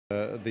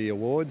The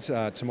awards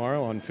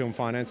tomorrow on film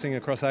financing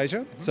across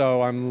Asia.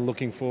 So I'm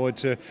looking forward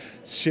to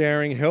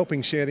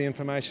helping share the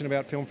information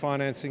about film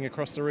financing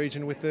across the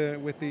region with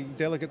the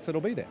delegates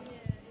that'll be there.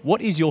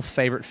 What is your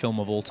favourite film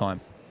of all time?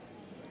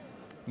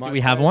 My Do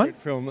we have one?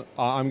 favourite film,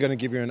 I'm going to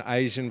give you an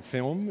Asian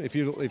film, if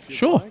you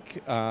Sure.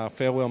 like.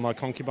 Farewell, My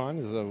Concubine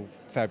is a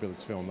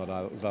fabulous film that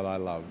I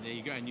love. There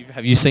you go. And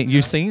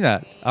you've seen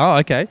that? Oh,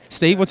 okay.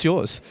 Steve, what's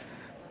yours?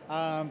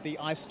 The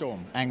Ice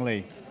Storm, Ang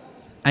Lee.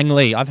 Ang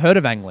Lee. I've heard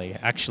of Ang Lee,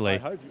 actually. I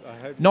hope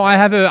No,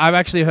 I've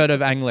actually heard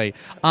of Ang Lee.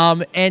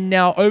 And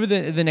now over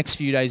the next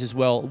few days as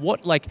well,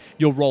 what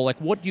your role,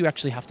 what do you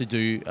actually have to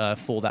do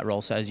for that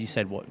role? So as you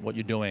said, what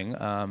you're doing,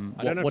 I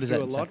don't have what to does do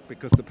that a entail? lot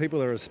because the people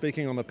that are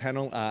speaking on the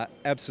panel are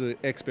absolute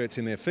experts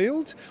in their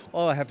field.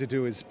 All I have to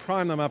do is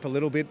prime them up a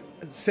little bit,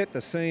 set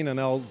the scene, and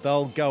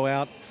they'll go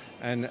out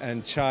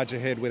and charge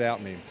ahead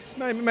without me.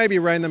 Maybe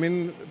rein them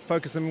in,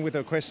 focus them with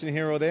a question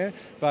here or there,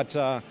 but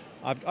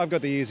I've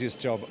got the easiest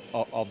job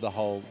of the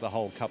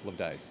whole couple of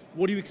days.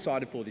 What are you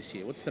excited for this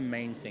year? What's the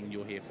main thing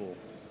you're here for?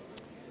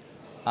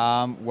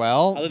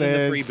 Well, Other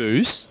than the free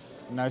booze?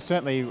 No,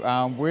 certainly.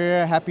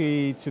 We're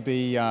happy to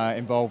be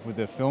involved with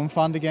the Film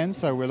Fund again,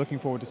 so we're looking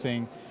forward to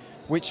seeing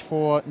which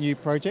 4 new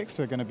projects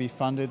are going to be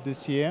funded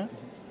this year.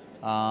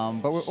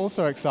 But we're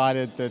also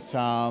excited that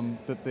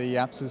the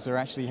APSs are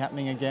actually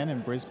happening again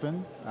in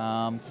Brisbane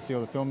to see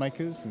all the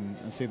filmmakers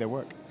and see their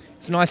work.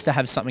 It's nice to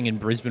have something in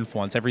Brisbane for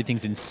once.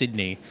 Everything's in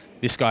Sydney.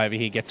 This guy over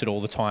here gets it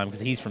all the time because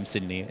he's from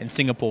Sydney, and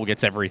Singapore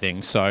gets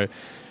everything. So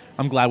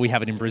I'm glad we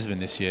have it in Brisbane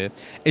this year.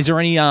 Is there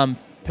any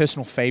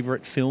personal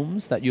favourite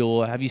films that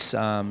you're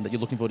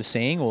looking forward to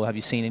seeing, or have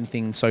you seen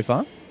anything so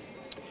far?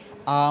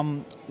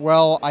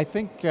 Well, I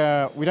think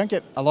we don't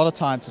get a lot of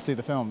time to see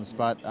the films,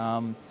 but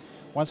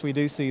once we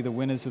do see the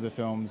winners of the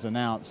films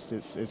announced,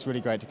 it's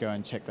really great to go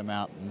and check them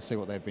out and see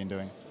what they've been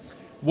doing.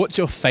 What's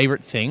your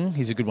favourite thing?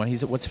 Here's a good one.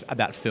 What's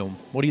about film?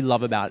 What do you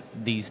love about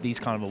these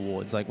kind of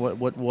awards? Like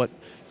what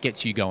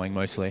gets you going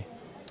mostly?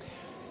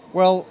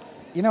 Well,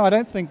 I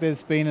don't think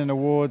there's been an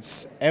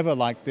awards ever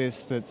like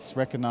this that's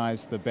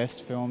recognised the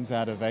best films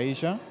out of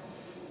Asia.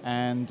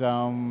 And,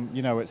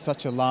 it's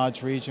such a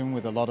large region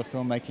with a lot of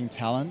filmmaking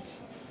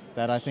talent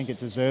that I think it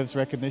deserves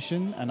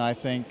recognition. And I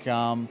think,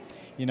 10,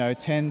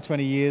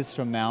 20 years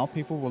from now,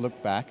 people will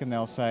look back and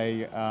they'll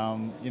say,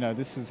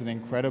 this was an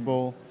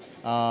incredible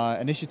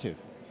initiative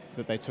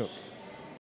that they took.